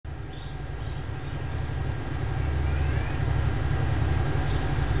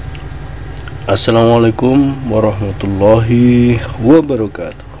Assalamualaikum warahmatullahi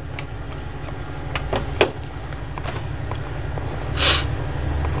wabarakatuh.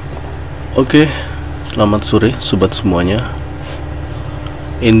 Oke, selamat sore sobat semuanya.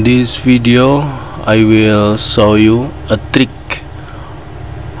 In this video I will show you a trick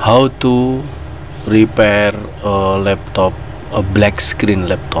how to repair a laptop, a black screen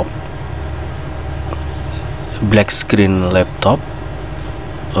laptop,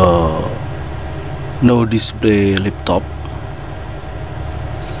 no display laptop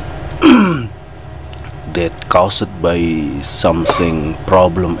that caused by something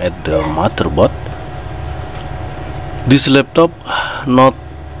problem at the motherboard. This laptop not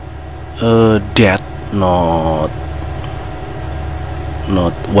dead, not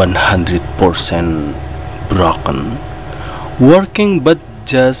 100% broken, working, but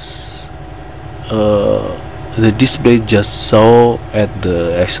just the display just show at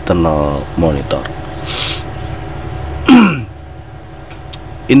the external monitor.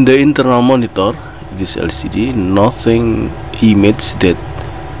 In the internal monitor, this LCD, nothing image that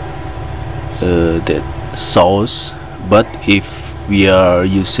shows, but if we are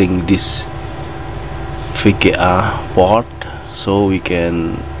using this VGA port, so we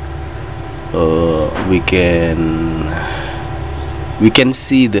can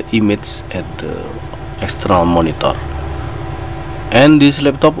see the image at the external monitor, and this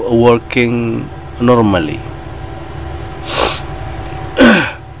laptop working normally.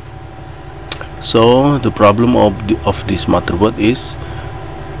 So the problem of this motherboard is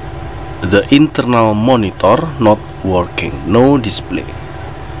the internal monitor not working, no display.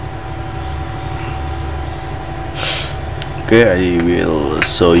 Okay, I will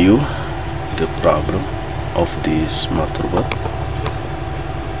show you the problem of this motherboard.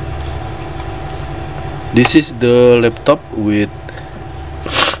 This is the laptop with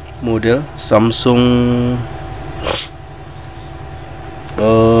model Samsung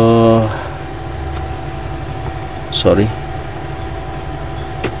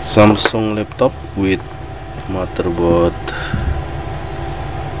Samsung laptop with motherboard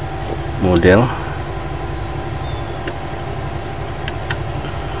model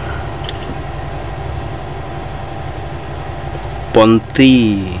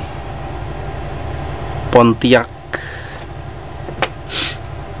Pontiac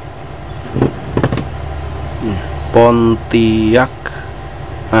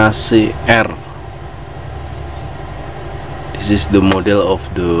ACR. This is the model of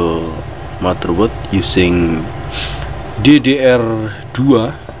the motherboard using DDR2.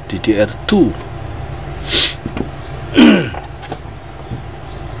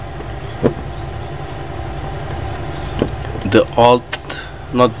 The old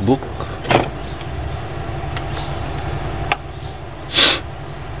notebook.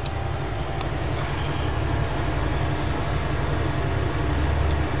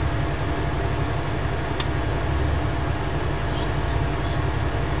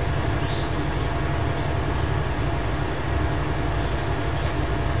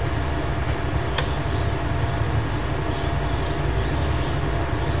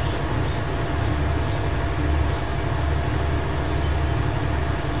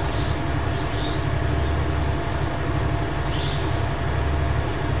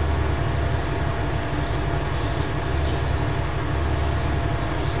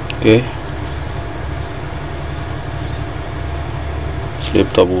 Okay, this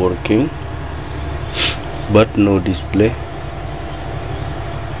laptop working but no display,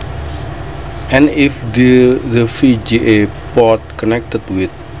 and if the VGA port connected with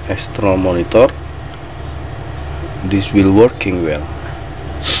external monitor, this will working well.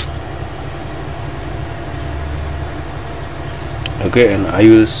 Okay, and I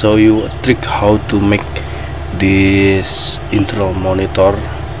will show you a trick how to make this internal monitor,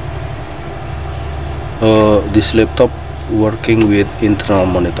 this laptop working with internal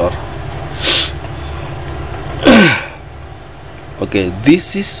monitor. Okay,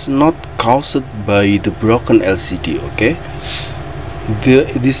 this is not caused by the broken LCD. Okay,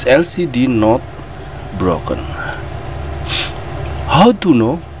 this LCD not broken. How to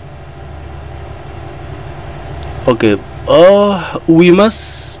know? Okay, we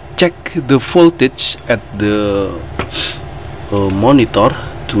must check the voltage at the monitor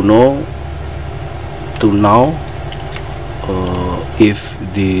to know if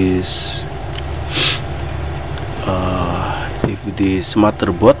this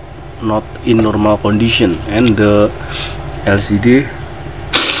motherboard not in normal condition and the LCD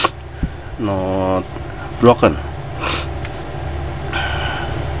not broken.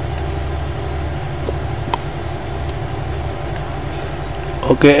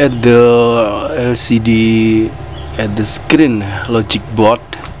 Okay, at the LCD, at the screen logic board,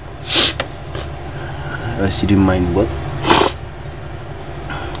 LCD mainboard,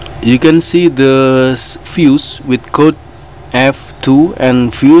 you can see the fuse with code F2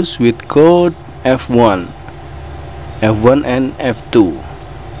 and fuse with code F1 and F2.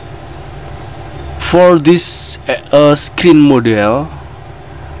 For this screen model,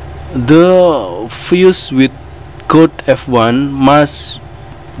 the fuse with code F1 must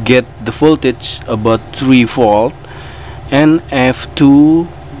get the voltage about 3 volt and F2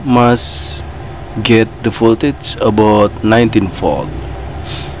 must get the voltage about 19 volt.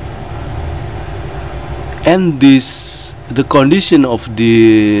 And the condition of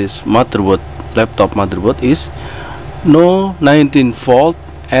this motherboard, laptop motherboard, is no 19 volt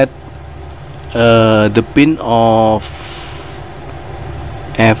at the pin of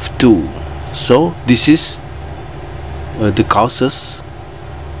F2. So this is the causes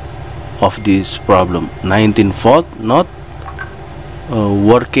of this problem. 19 volt not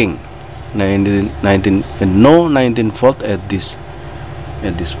working. No 19 volt at this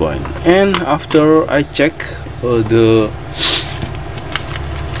point. And after I check the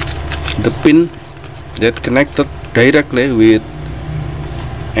pin that connected directly with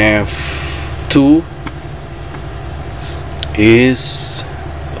F2 is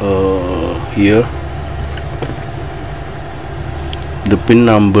here, the pin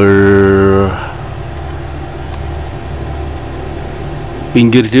number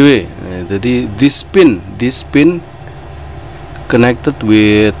pinggir dewe. Jadi this pin connected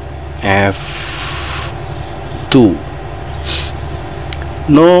with F2.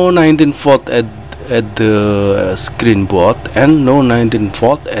 No 19 volt at the screen board and no 19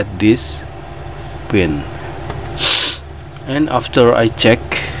 volt at this pin. And after I check,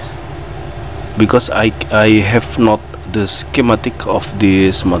 because I have not the schematic of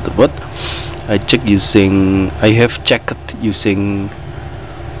this motherboard, I have checked using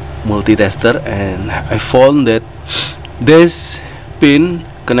multitester, and I found that this pin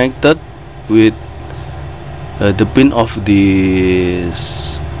connected with the pin of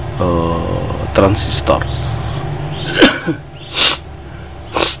this transistor.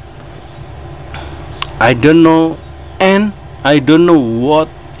 I don't know, and I don't know what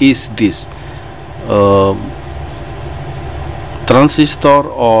is this transistor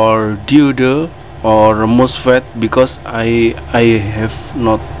or diode or MOSFET, because I have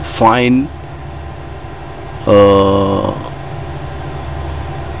not find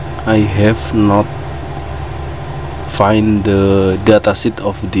the datasheet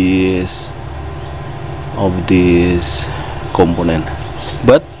of this component.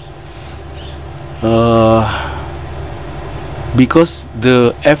 But because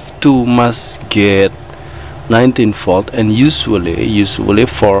the F2 must get 19 volt, and usually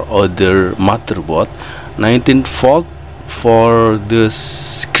for other motherboard 19 volt for the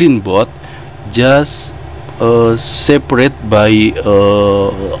screen board just separate by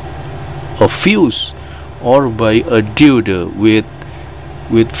a fuse or by a diode with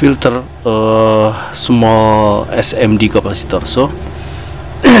filter small SMD capacitor. So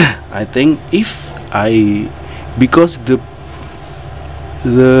I think because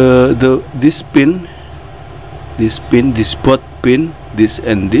this both pin, this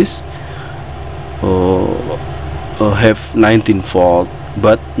and this have 19 volt,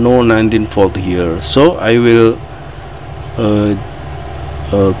 but no 19 volt here. So I will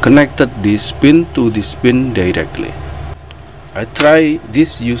connected this pin to this pin directly. I try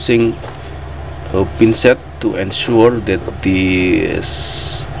this using a pin set to ensure that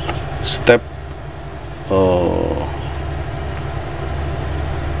this step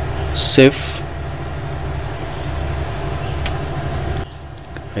safe.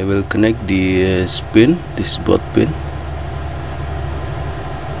 I will connect this pin, this both pin.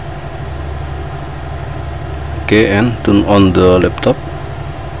 Okay, and turn on the laptop.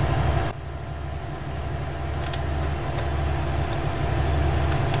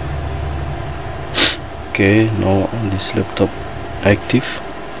 Okay, now this laptop active,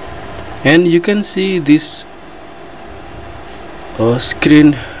 and you can see this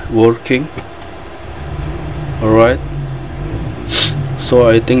screen working. Alright, so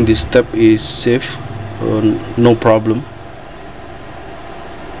I think this step is safe, no problem.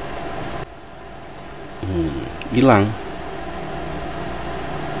 Hilang.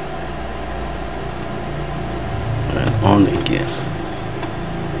 And on again.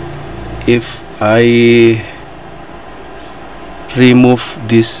 If I remove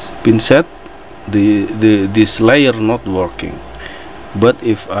this pin set, this layer not working. But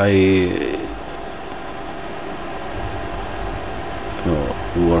if I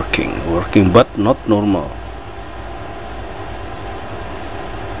working but not normal.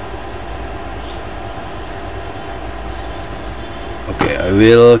 Okay, I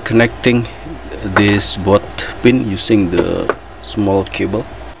will connecting this both pin using the small cable.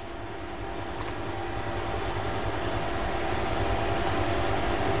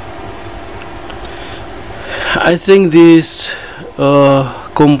 I think this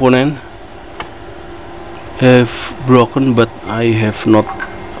component have broken, but I have not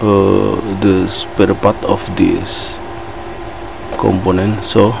the spare part of this component,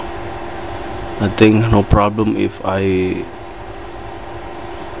 so I think no problem if I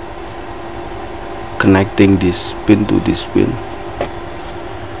connecting this pin to this pin,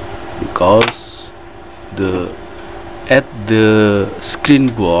 because at the screen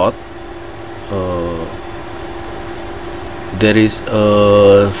board there is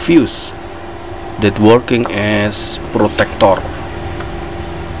a fuse that working as protector.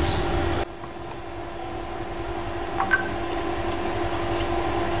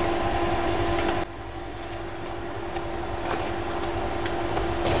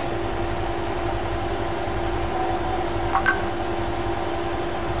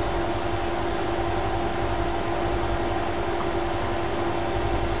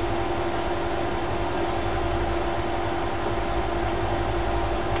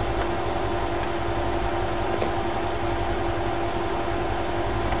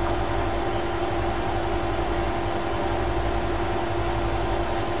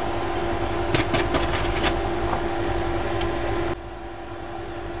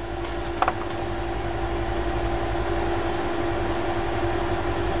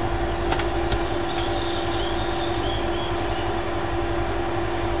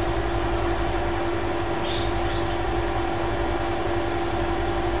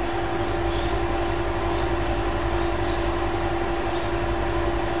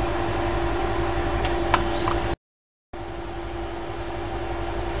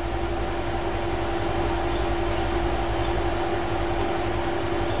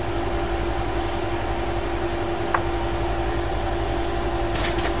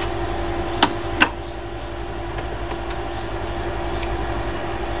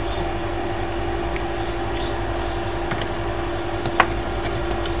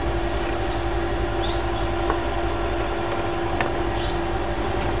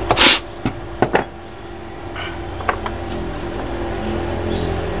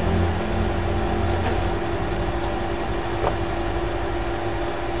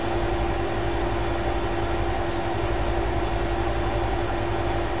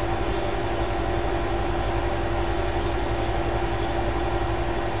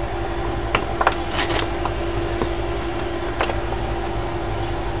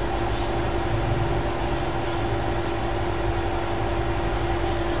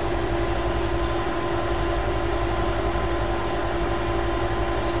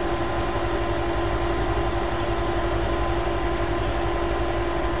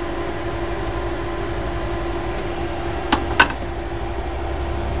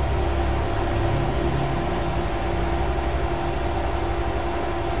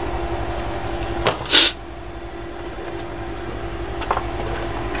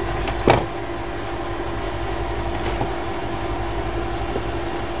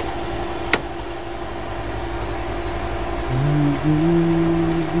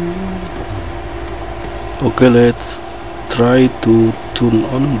 Okay, let's try to turn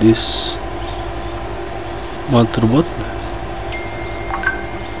on this motherboard.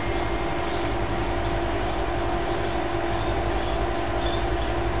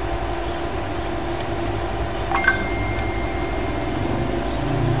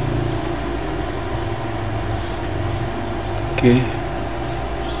 Okay.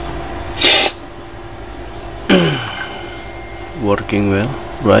 Working well,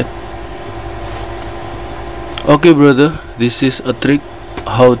 right? Okay, brother, this is a trick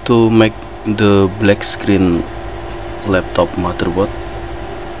how to make the black screen laptop motherboard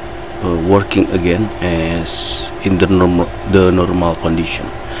working again as in the normal condition.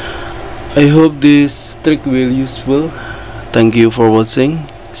 I hope this trick will useful. Thank you for watching.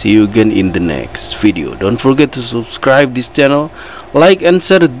 See you again in the next video. Don't forget to subscribe this channel, like and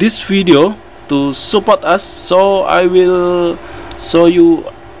share this video to support us, so I will show you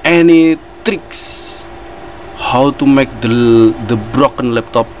any tricks how to make the broken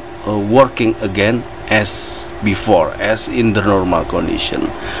laptop working again as before, as in the normal condition.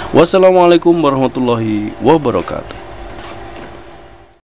 Wassalamualaikum warahmatullahi wabarakatuh.